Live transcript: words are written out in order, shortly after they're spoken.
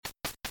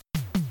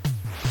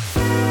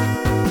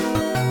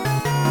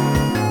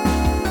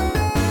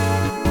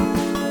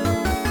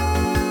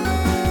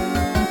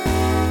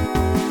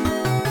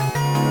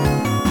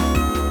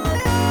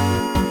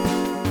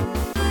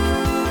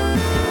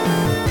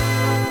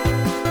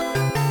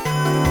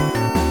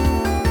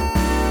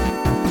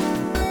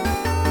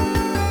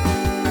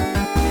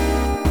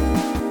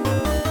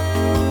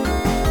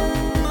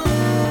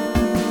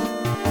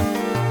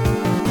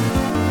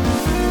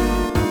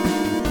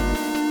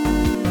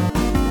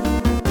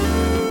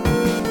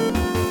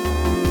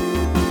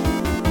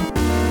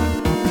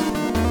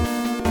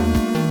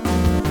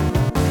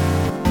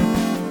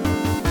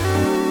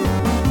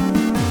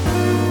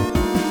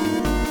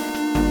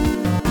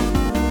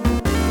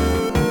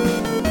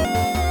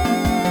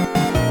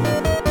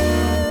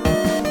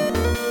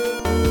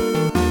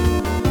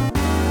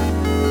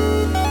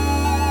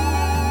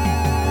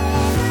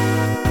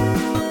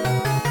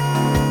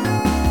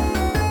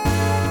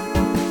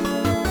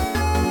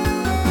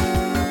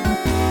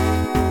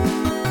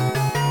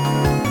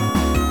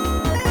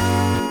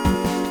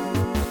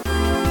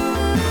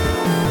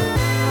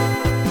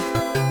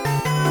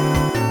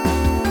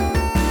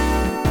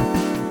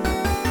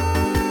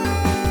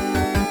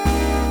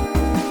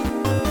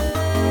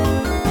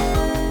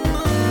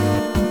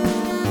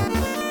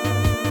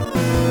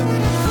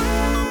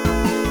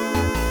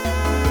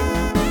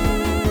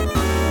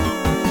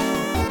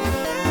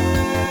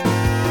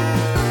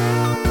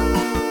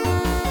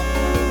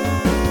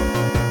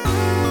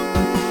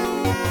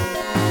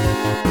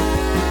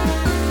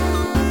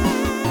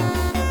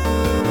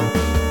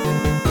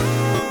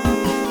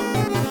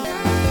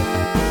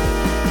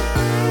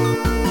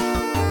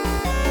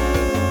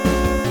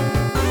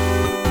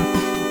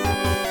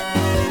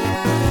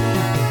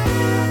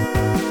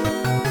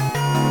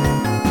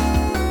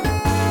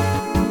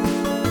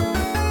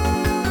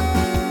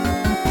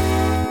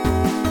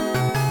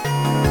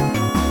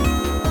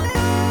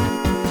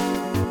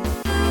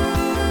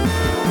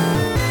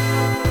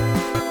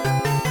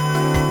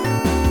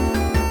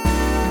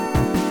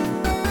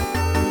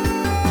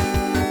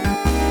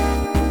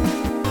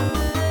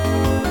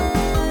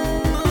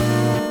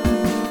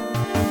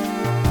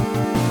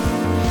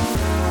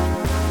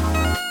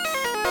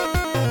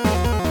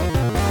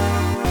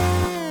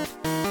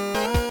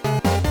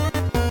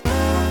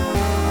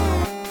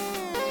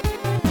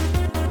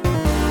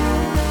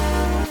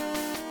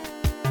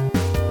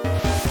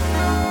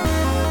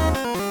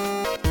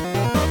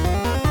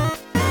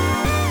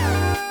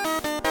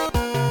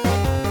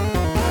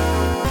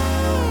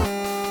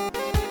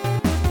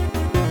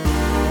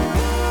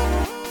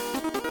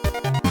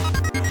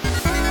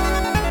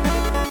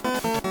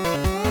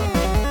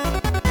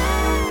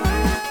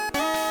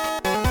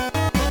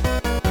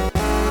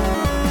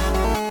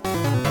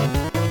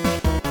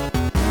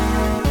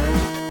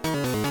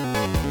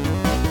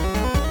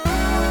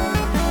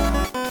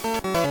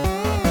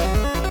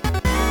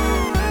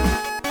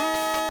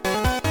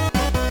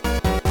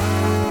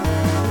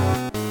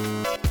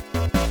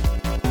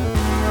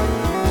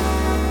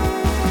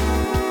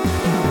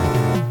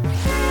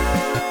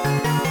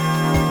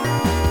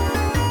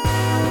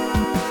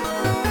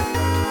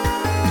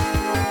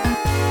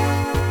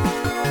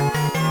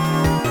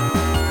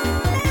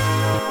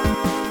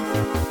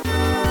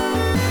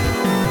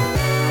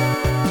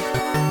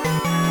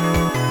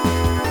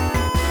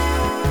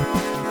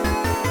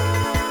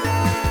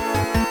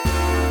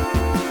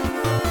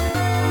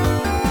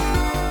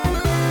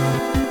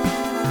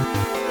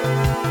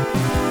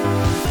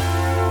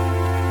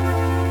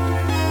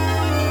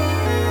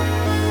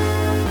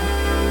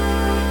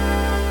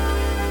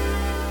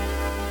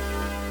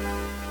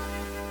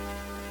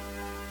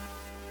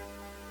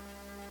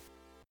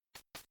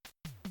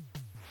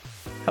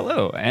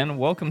Hello, and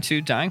welcome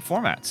to Dying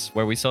Formats,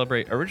 where we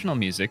celebrate original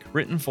music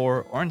written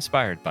for or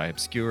inspired by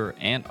obscure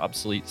and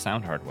obsolete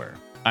sound hardware.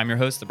 I'm your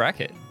host, The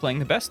Bracket, playing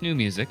the best new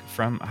music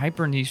from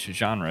hyper-niche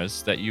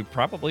genres that you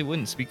probably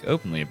wouldn't speak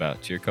openly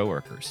about to your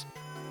coworkers.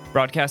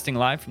 Broadcasting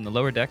live from the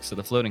lower decks of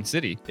the floating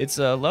city, it's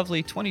a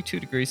lovely 22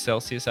 degrees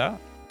Celsius out.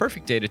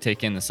 Perfect day to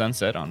take in the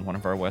sunset on one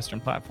of our western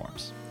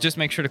platforms. Just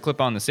make sure to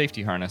clip on the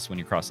safety harness when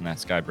you're crossing that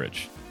sky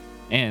bridge.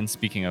 And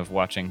speaking of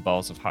watching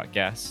balls of hot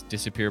gas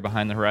disappear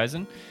behind the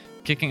horizon,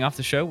 kicking off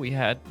the show, we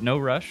had No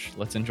Rush,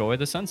 Let's Enjoy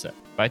the Sunset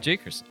by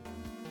Jakerson.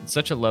 It's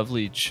such a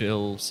lovely,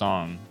 chill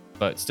song,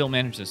 but still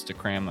manages to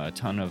cram a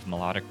ton of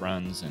melodic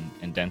runs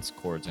and dense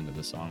chords into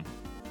the song.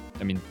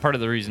 I mean, part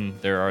of the reason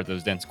there are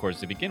those dense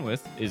chords to begin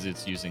with is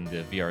it's using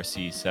the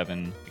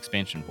VRC7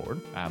 expansion board,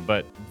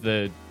 but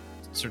the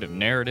sort of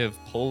narrative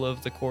pull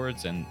of the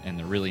chords and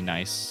the really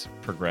nice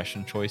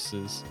progression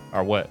choices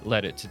are what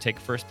led it to take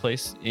first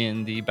place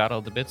in the Battle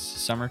of the Bits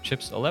Summer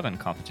Chips 11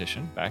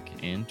 competition back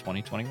in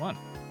 2021.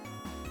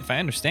 If I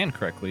understand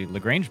correctly,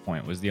 Lagrange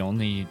Point was the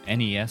only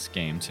NES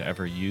game to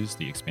ever use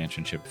the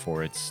expansion chip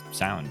for its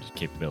sound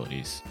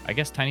capabilities. I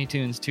guess Tiny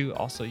Toons 2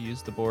 also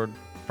used the board,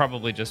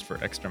 probably just for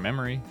extra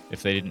memory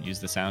if they didn't use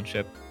the sound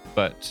chip.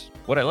 But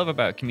what I love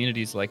about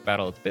communities like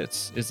Battle of the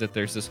Bits is that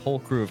there's this whole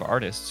crew of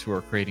artists who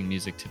are creating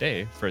music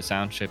today for a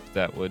sound chip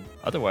that would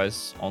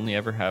otherwise only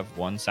ever have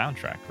one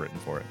soundtrack written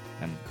for it.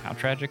 And how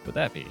tragic would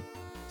that be?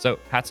 So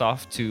hats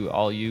off to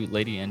all you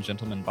lady and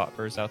gentlemen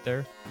botbers out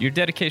there. Your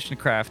dedication to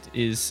craft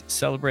is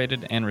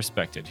celebrated and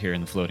respected here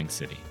in the floating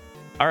city.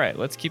 All right,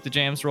 let's keep the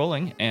jams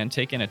rolling and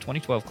take in a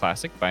 2012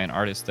 classic by an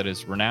artist that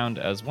is renowned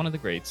as one of the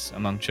greats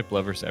among chip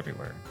lovers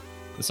everywhere.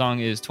 The song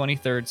is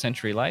 23rd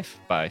Century Life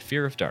by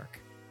Fearofdark.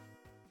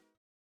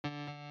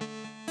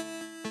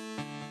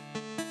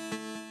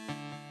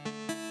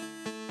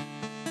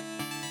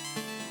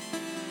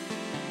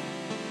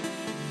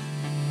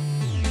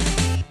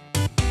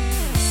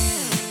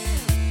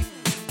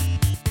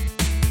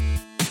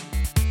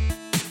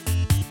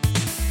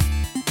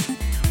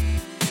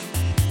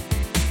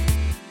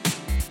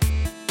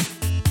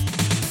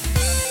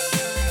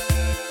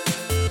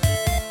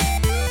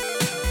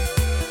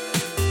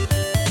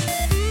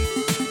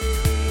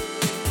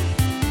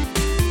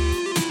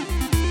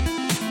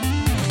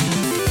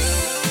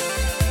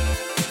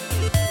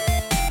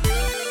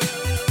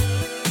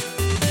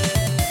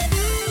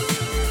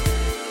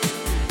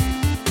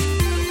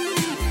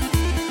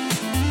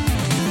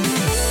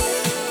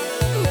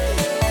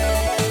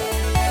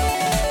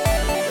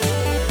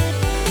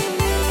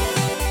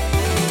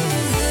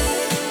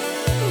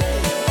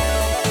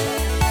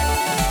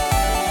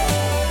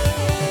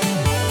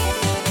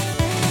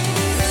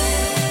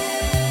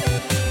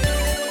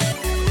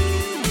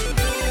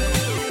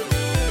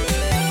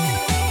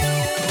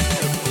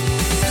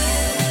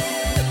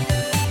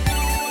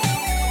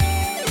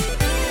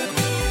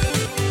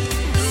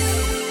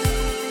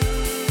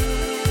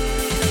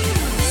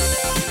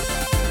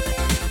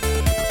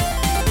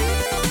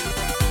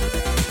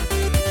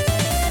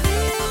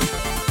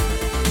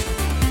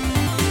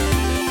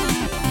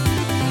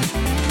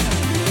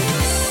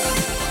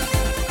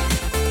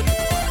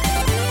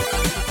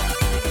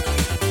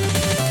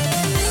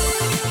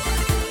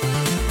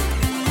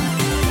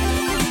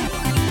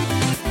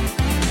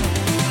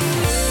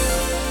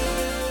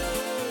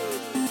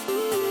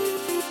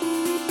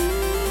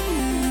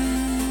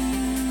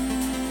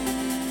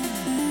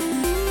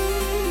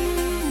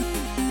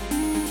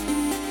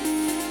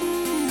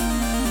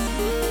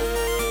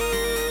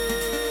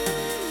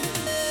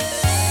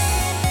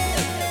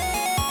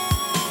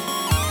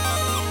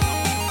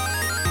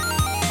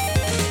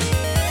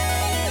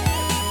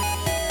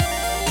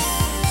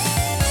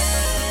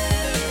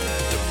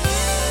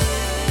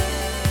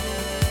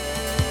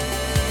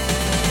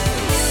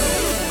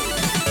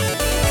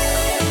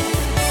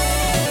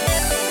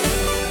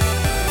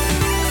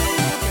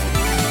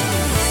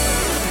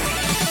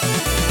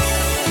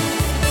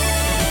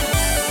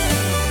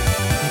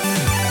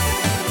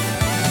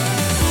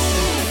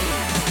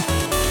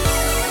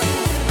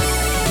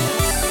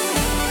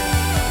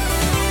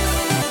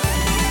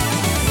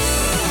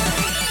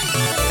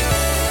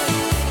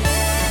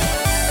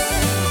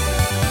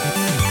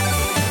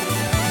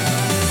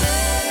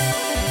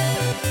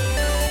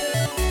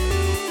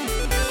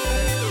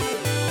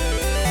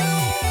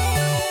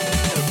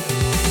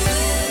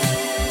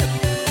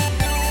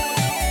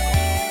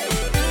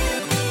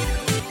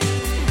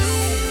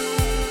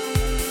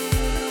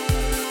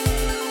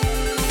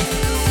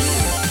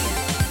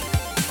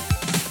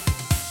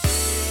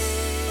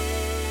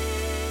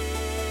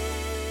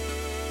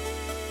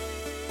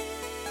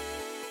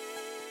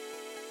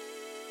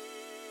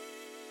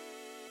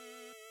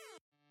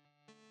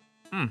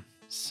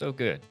 So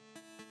good.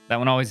 That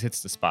one always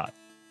hits the spot.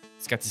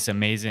 It's got this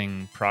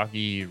amazing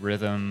proggy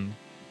rhythm,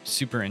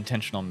 super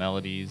intentional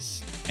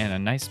melodies, and a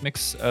nice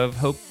mix of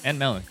hope and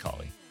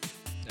melancholy.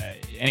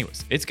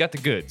 Anyways, it's got the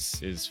goods,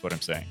 is what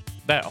I'm saying.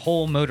 That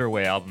whole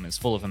Motorway album is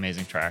full of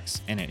amazing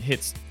tracks, and it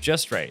hits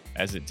just right,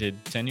 as it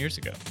did 10 years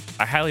ago.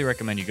 I highly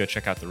recommend you go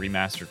check out the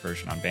remastered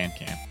version on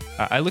Bandcamp.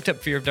 I looked up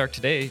Fearofdark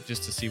today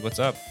just to see what's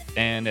up,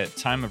 and at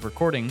time of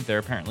recording, they're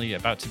apparently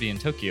about to be in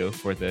Tokyo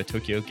for the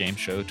Tokyo Game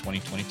Show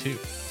 2022.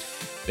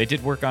 They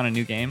did work on a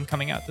new game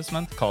coming out this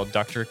month called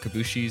Dr.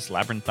 Kabushi's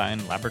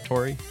Labyrinthine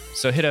Laboratory.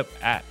 So hit up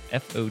at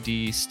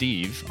FOD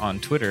Steve on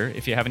Twitter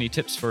if you have any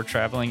tips for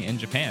traveling in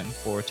Japan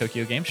for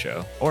Tokyo Game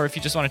Show, or if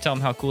you just want to tell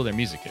them how cool their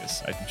music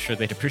is. I'm sure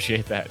they'd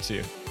appreciate that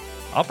too.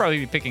 I'll probably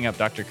be picking up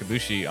Dr.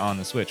 Kabushi on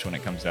the Switch when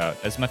it comes out,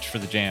 as much for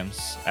the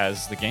jams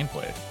as the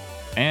gameplay.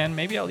 And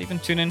maybe I'll even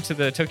tune into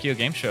the Tokyo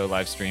Game Show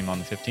live stream on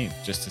the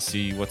 15th just to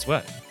see what's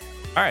what.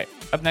 All right,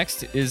 up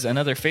next is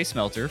another face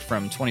melter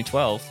from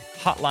 2012,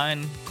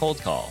 Hotline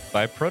Coldcall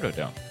by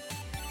Protodome.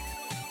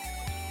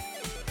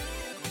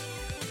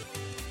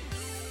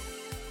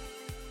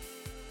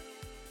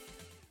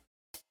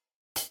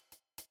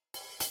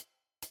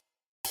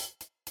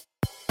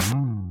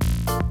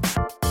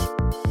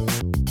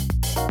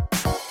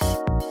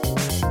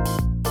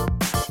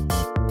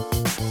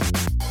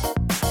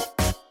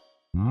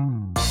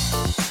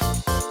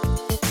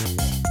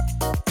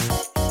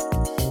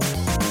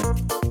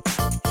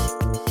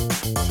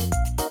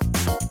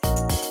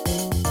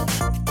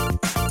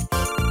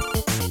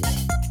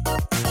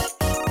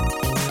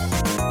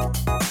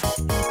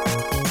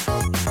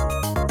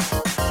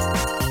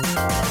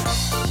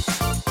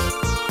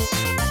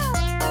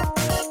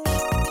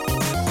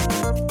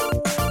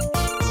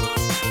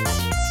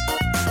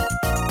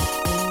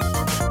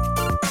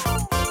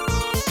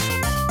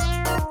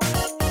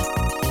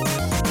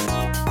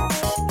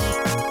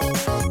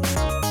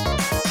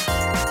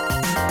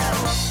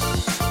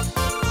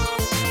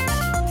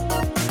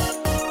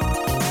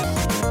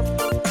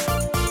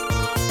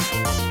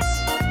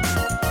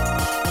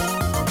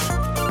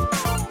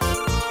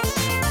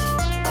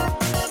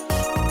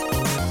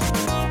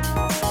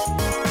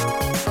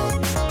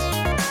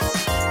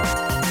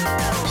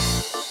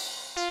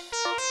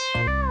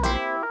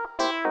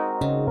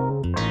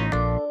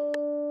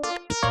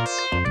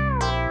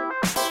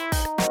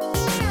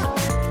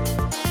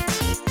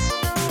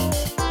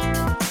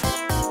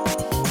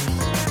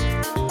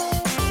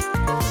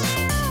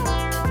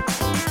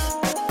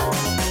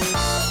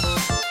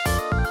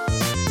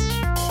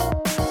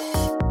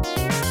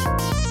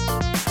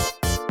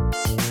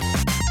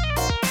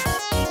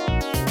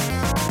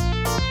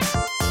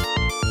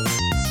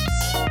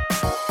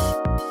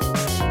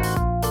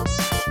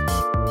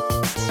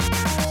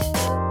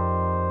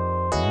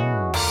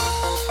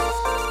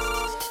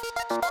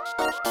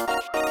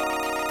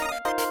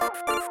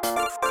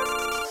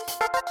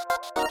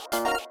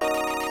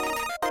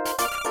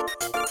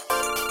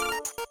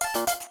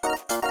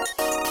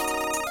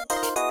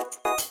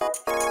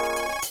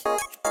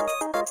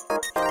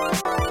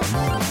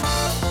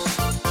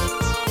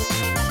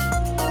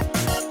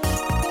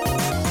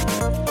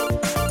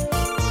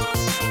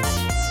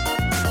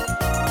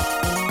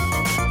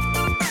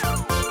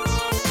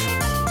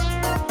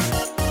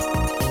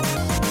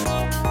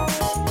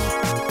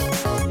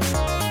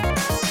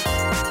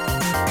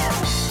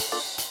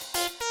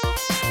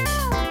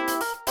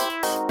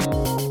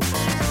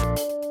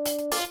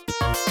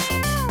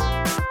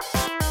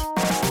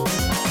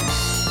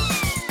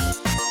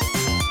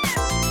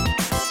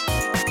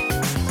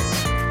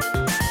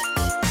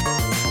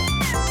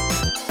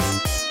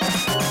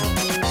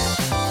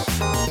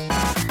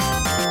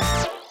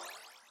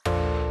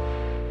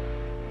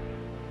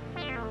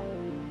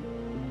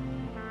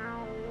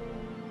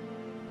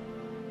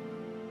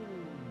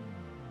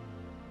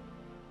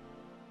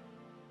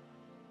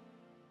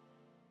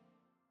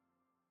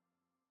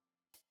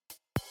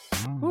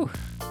 Whew.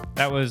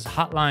 That was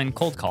Hotline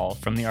Coldcall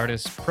from the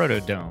artist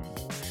Protodome.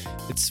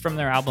 It's from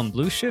their album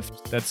Blue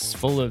Shift that's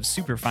full of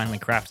super finely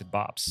crafted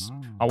bops.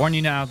 I'll warn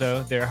you now,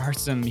 though, there are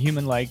some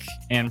human-like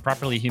and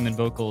properly human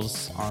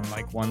vocals on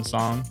like one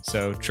song,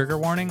 so trigger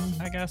warning,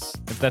 I guess,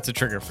 if that's a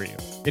trigger for you.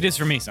 It is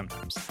for me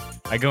sometimes.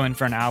 I go in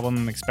for an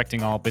album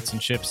expecting all bits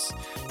and chips,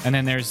 and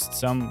then there's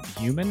some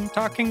human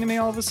talking to me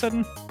all of a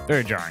sudden.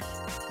 Very jarring.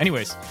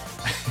 Anyways,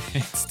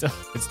 it's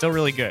still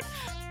really good.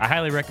 I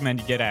highly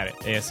recommend you get at it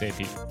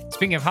ASAP.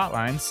 Speaking of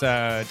hotlines,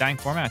 Dying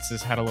Formats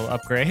has had a little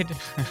upgrade.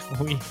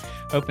 We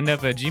opened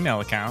up a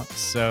Gmail account,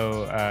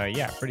 so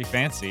yeah, pretty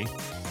fancy.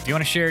 If you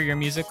want to share your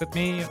music with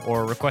me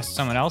or request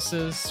someone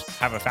else's,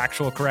 have a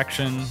factual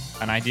correction,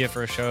 an idea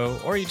for a show,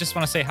 or you just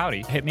want to say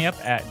howdy, hit me up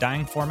at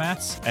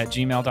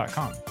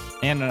dyingformats@gmail.com.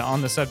 And on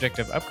the subject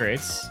of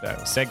upgrades,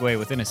 segue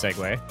within a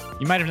segue,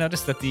 you might have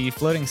noticed that the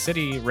Floating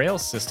City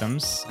Rails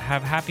systems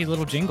have happy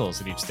little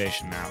jingles at each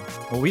station now.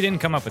 Well, we didn't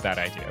come up with that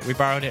idea. We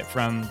borrowed it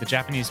from the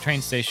Japanese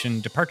train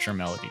station departure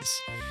melodies.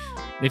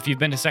 If you've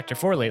been to Sector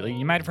 4 lately,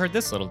 you might have heard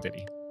this little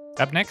ditty.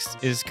 Up next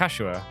is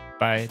Kashiwa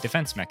by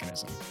Defense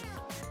Mechanism.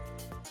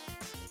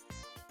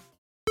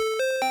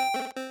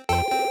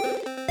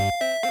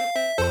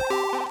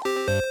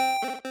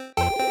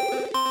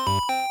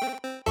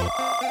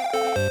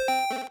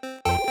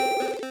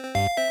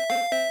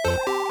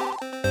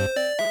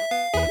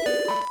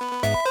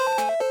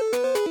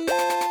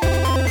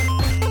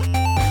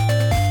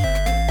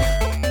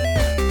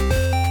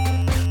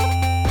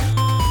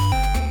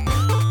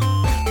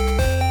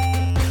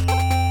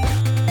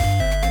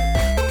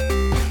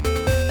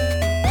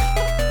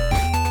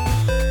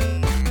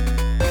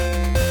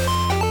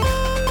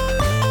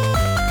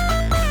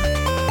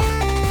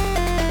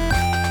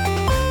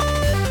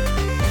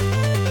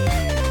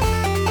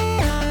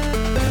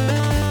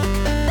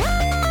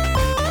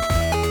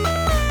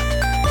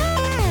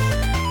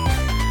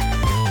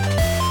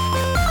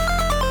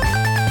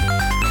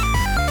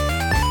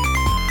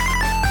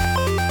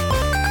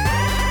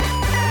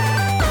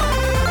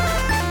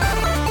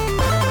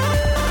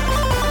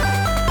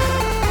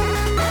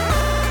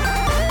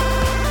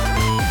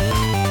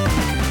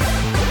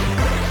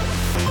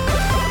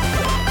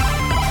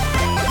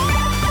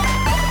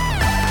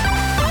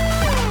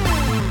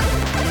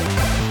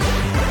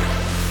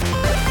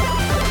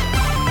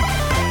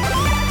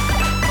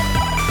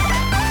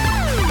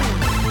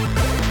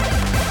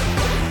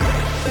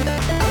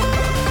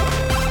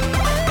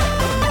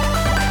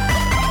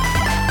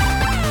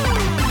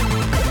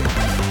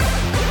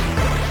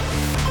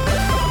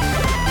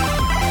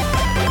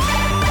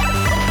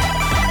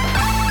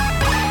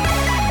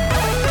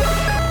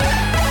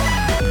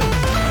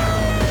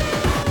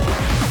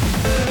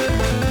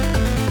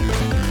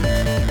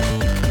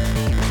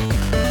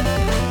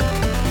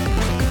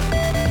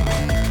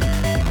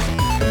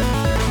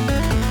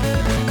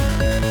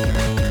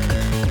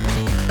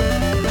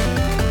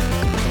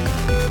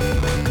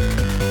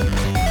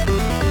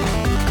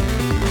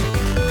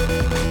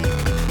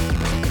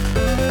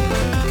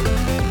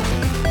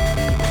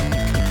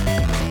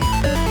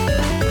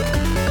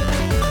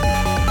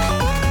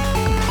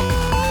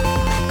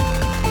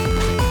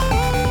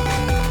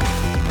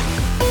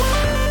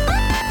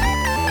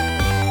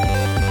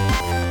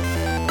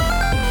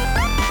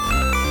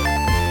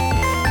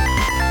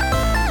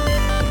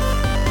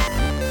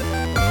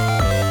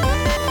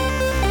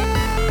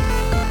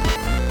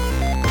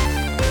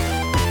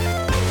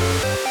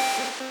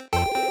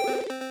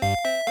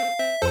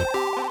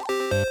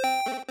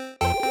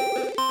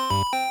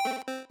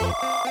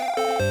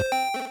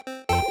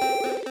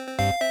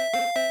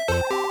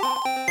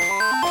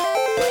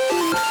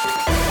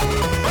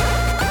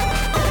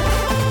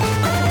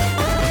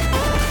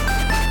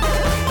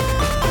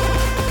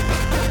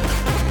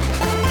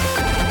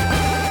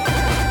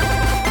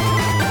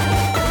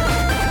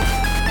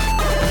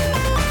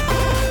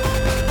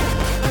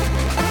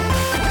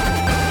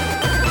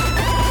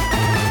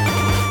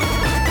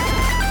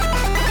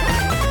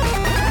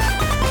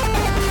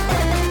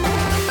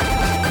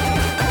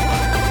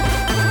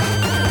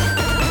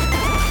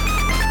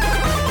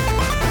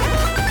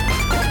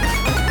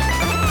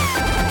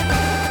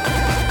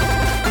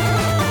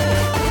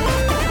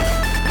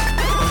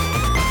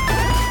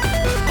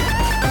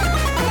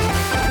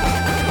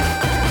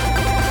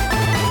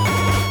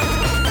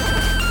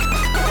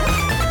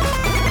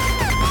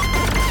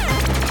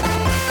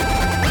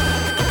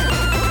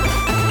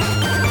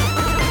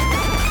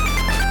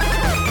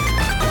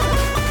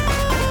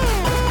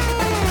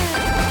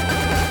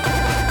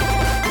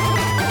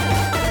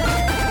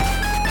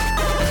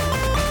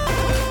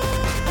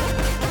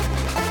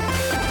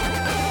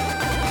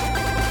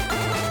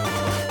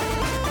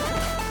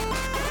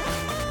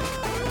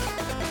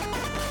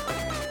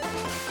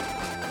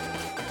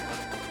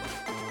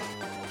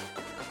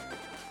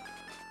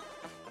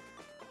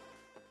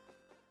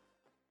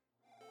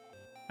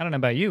 I don't know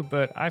about you,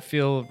 but I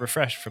feel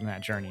refreshed from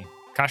that journey.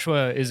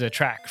 Kashiwa is a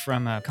track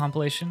from a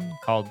compilation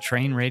called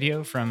Train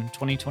Radio from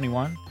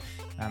 2021.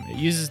 It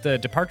uses the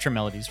departure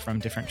melodies from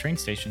different train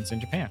stations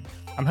in Japan.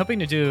 I'm hoping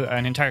to do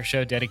an entire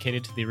show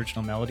dedicated to the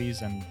original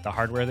melodies and the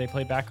hardware they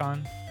play back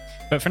on.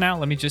 But for now,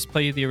 let me just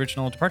play you the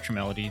original departure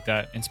melody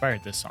that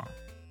inspired this song.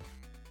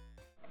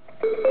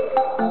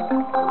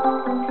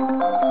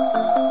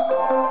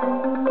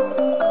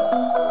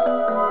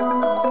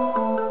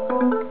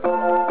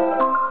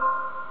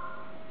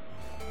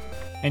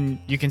 And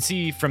you can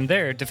see from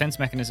there, Defense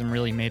Mechanism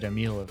really made a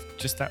meal of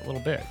just that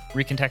little bit,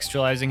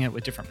 recontextualizing it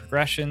with different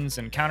progressions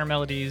and counter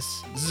melodies.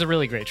 This is a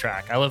really great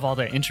track. I love all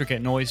the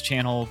intricate noise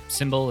channel,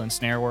 cymbal, and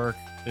snare work.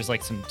 There's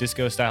like some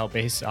disco-style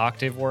bass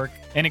octave work.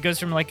 And it goes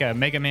from like a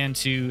Mega Man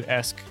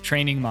 2-esque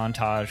training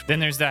montage. Then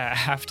there's that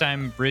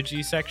halftime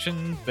bridgey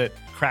section that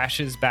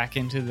crashes back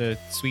into the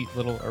sweet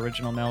little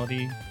original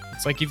melody.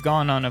 It's like you've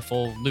gone on a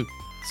full loop.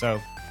 So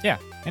yeah,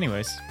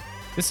 anyways.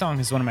 This song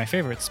is one of my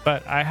favorites,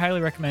 but I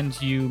highly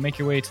recommend you make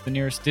your way to the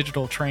nearest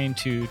digital train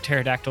to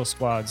Pterodactyl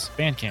Squad's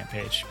Bandcamp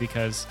page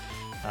because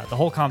the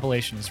whole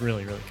compilation is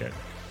really, really good.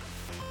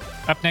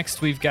 Up next,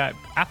 we've got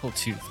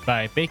Ep.2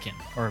 by Bacon,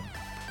 or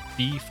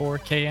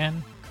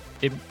B4KN.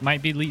 It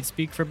might be leet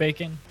speak for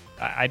bacon.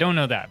 I don't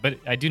know that, but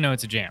I do know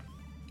it's a jam.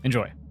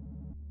 Enjoy.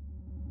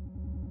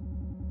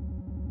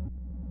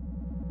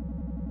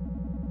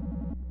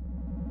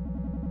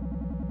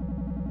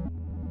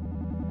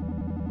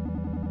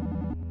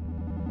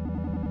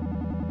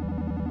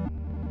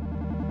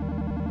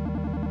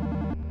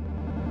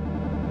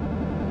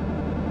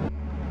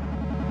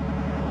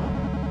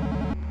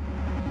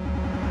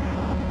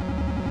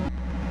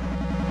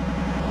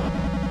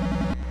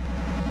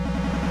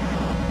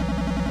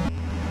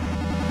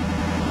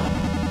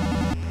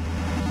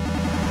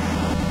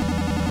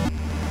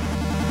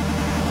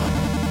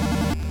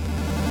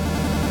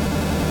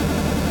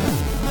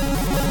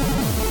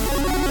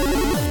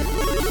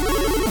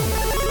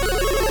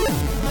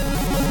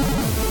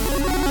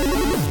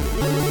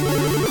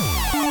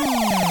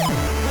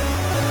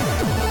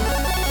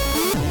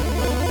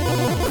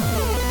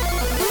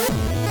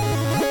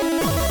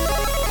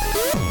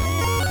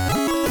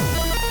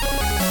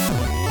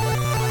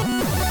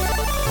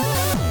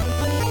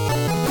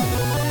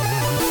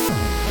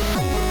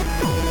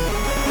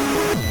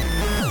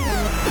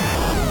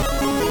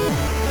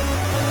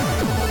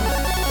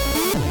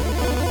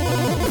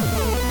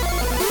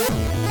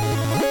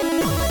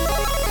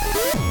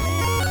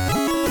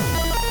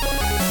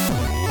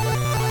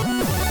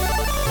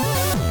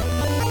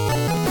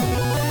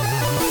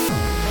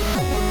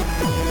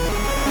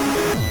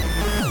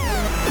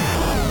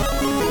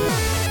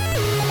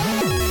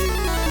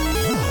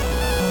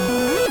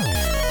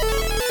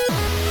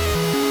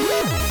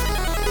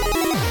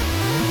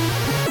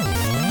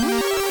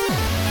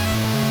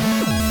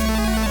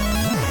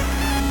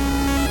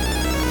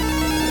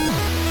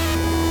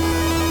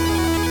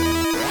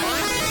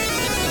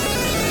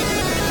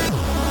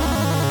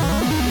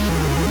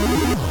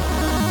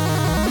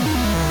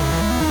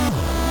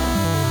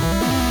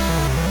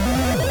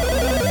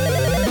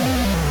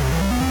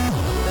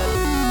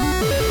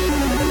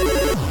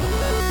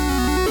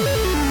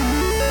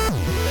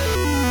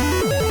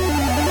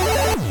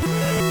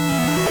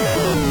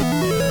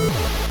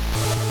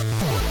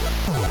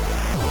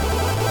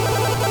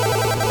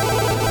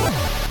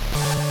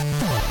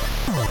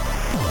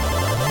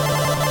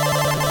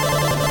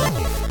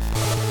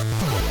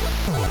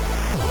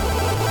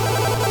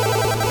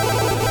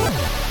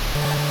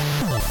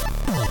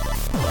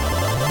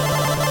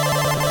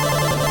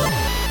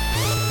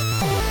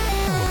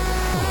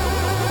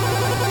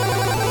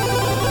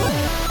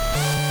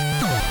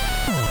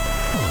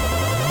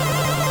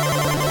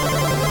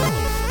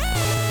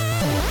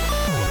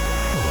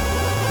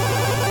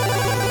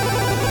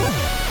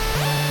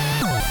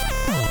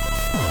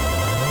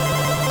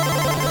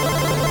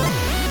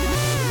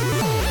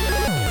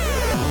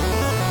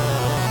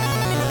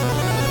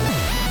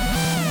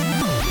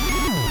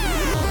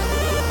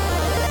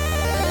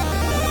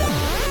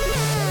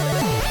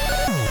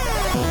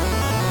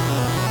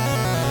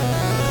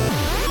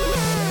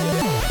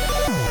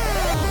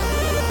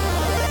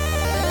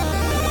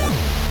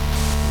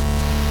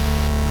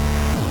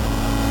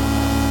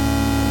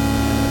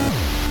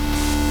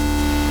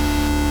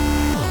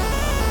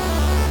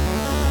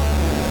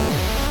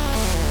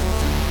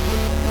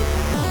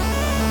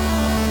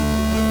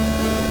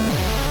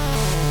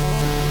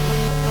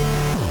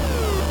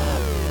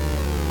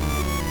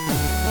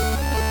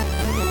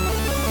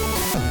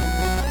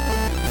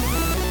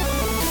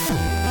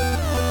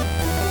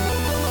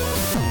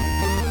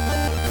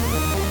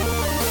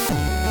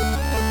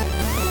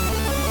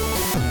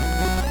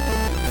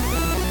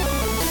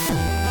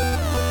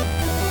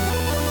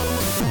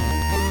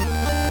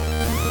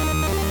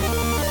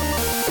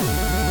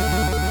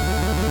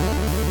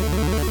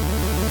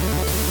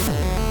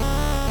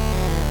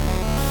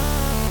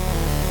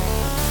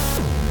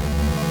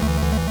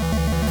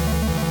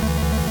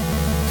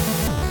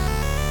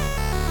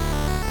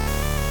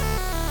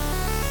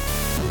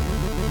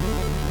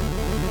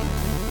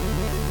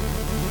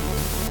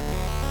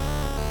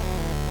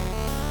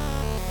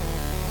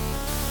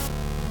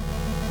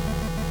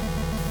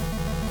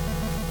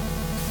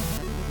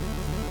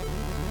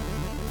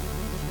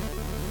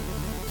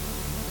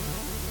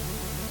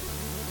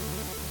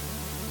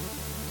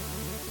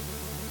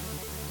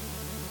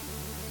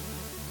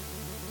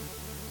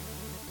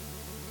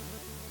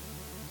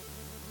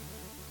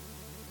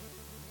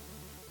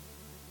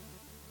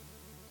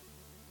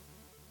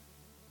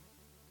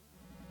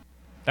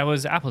 That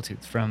was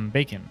Appletooth from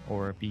Bacon,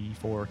 or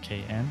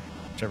B4KN,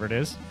 whichever it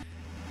is.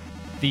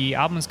 The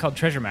album is called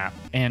Treasure Map,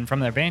 and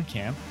from their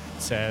Bandcamp,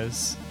 it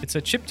says, it's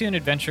a chiptune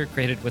adventure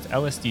created with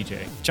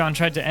LSDJ. John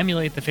tried to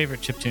emulate the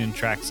favorite chiptune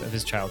tracks of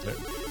his childhood,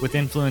 with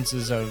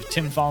influences of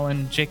Tim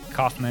Fallon, Jake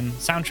Kaufman,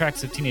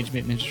 soundtracks of Teenage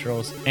Mutant Ninja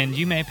Turtles, and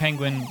Yume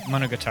Penguin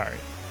Monogatari.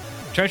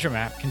 Treasure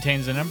Map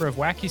contains a number of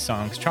wacky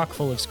songs chock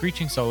full of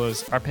screeching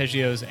solos,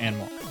 arpeggios, and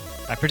more.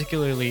 I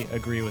particularly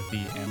agree with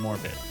the and more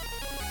bit.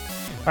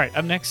 All right,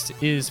 up next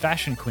is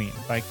Fashion Queen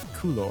by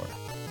Kulor.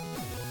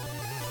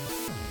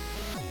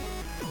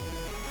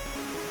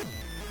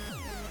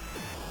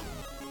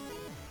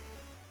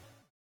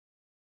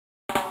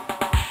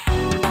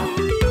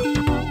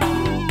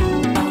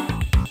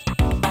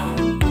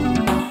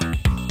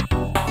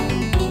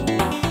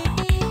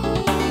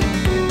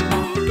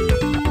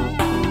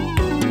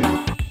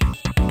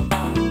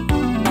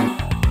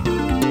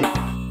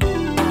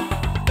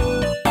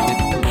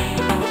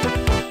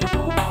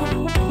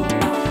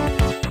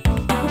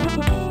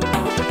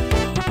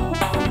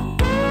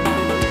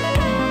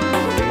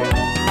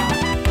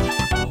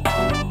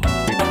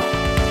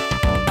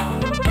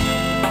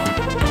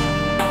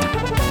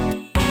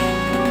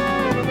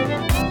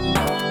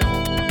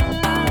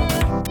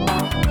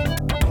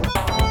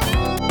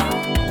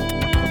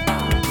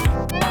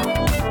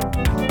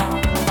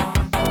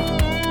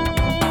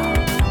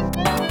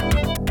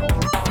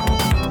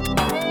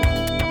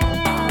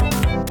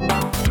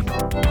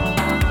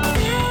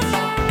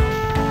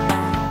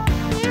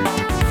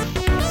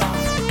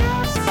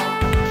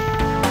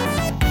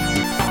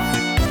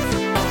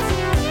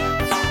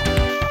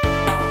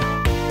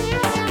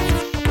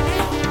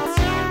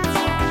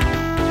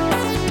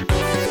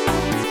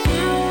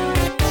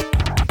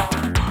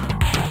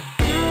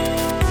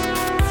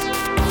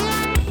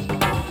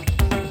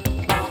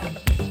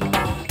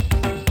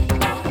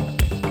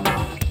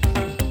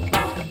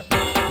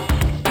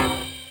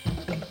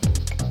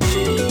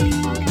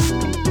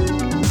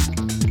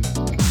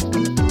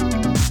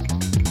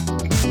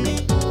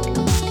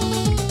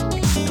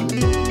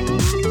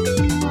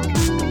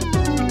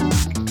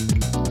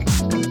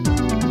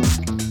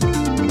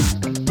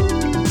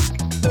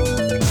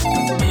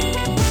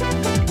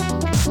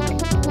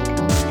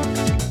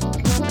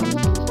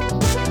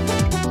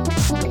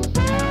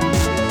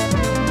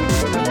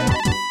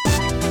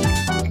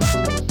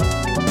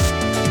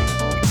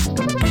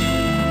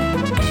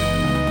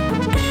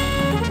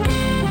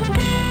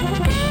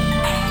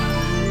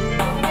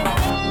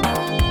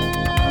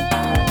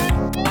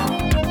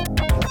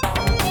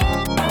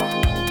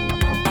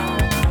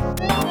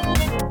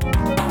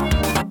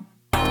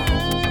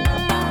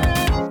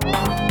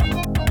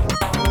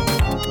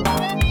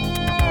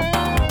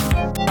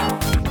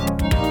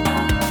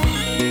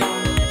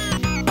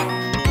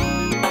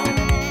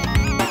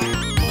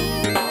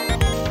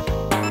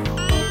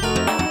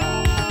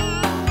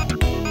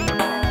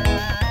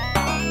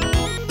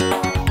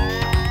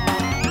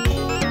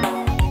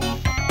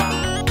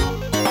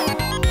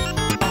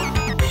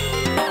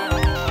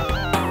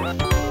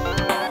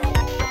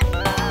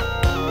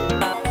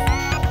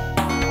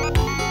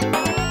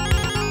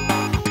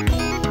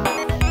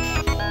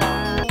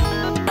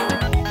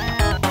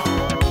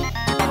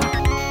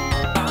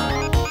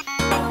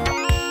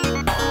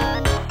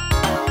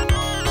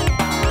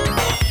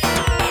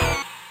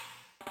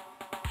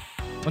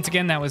 Once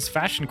again, that was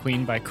Fashion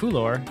Queen by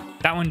Kulor.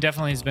 That one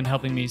definitely has been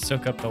helping me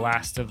soak up the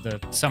last of the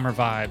summer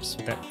vibes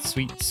with that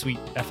sweet, sweet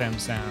FM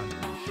sound.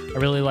 I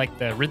really like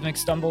the rhythmic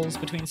stumbles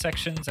between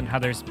sections and how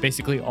there's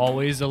basically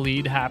always a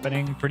lead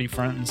happening pretty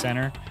front and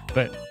center,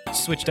 but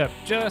switched up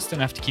just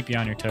enough to keep you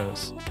on your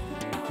toes.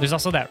 There's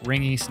also that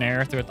ringy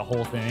snare throughout the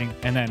whole thing,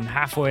 and then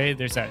halfway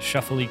there's that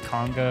shuffly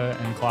conga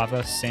and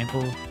clava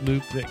sample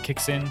loop that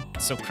kicks in.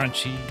 It's so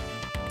crunchy,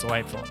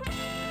 delightful.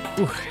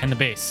 Ooh, and the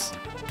bass.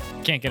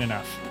 Can't get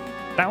enough.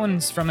 That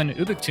one's from an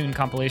Ubik-tune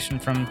compilation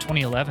from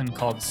 2011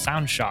 called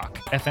Sound Shock,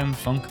 FM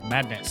Funk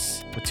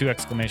Madness, with 2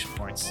 exclamation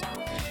points.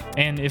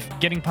 And if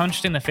getting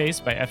punched in the face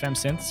by FM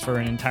synths for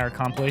an entire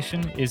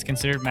compilation is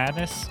considered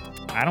madness,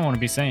 I don't want to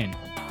be sane.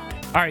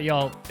 All right,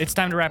 y'all, it's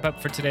time to wrap up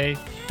for today.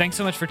 Thanks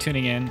so much for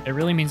tuning in. It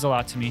really means a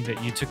lot to me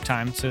that you took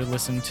time to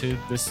listen to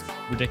this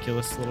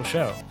ridiculous little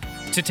show.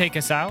 To take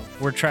us out,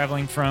 we're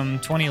traveling from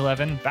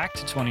 2011 back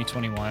to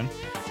 2021,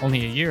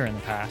 only a year in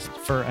the past,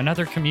 for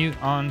another commute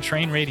on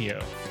train radio.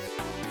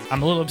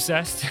 I'm a little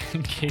obsessed,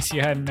 in case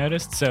you hadn't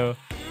noticed, so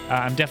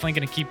I'm definitely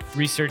going to keep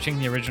researching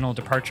the original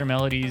departure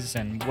melodies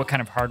and what kind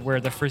of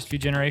hardware the first few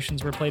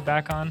generations were played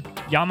back on.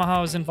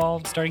 Yamaha was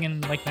involved starting in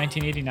like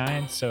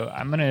 1989, so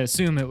I'm going to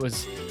assume it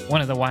was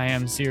one of the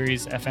YM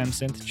series FM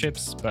synth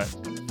chips, but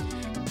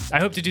I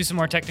hope to do some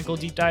more technical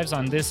deep dives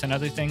on this and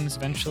other things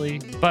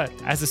eventually. But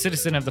as a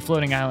citizen of the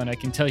floating island, I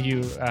can tell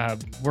you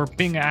we're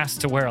being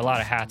asked to wear a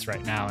lot of hats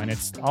right now, and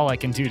it's all I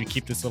can do to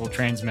keep this little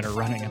transmitter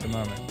running at the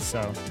moment.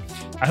 So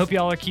I hope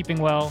y'all are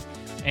keeping well,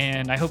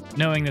 and I hope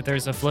knowing that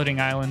there's a floating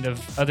island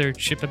of other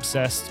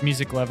chip-obsessed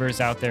music lovers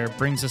out there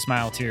brings a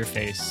smile to your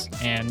face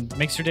and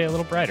makes your day a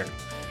little brighter.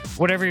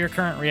 whatever your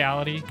current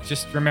reality,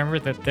 just remember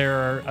that there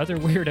are other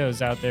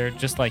weirdos out there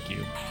just like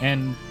you.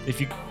 And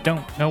if you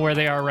don't know where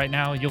they are right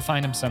now, you'll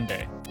find them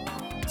someday.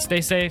 Stay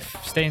safe,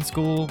 stay in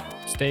school,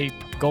 stay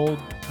gold,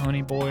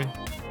 honey boy,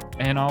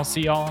 and I'll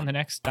see y'all in the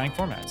next Dying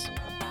Formats.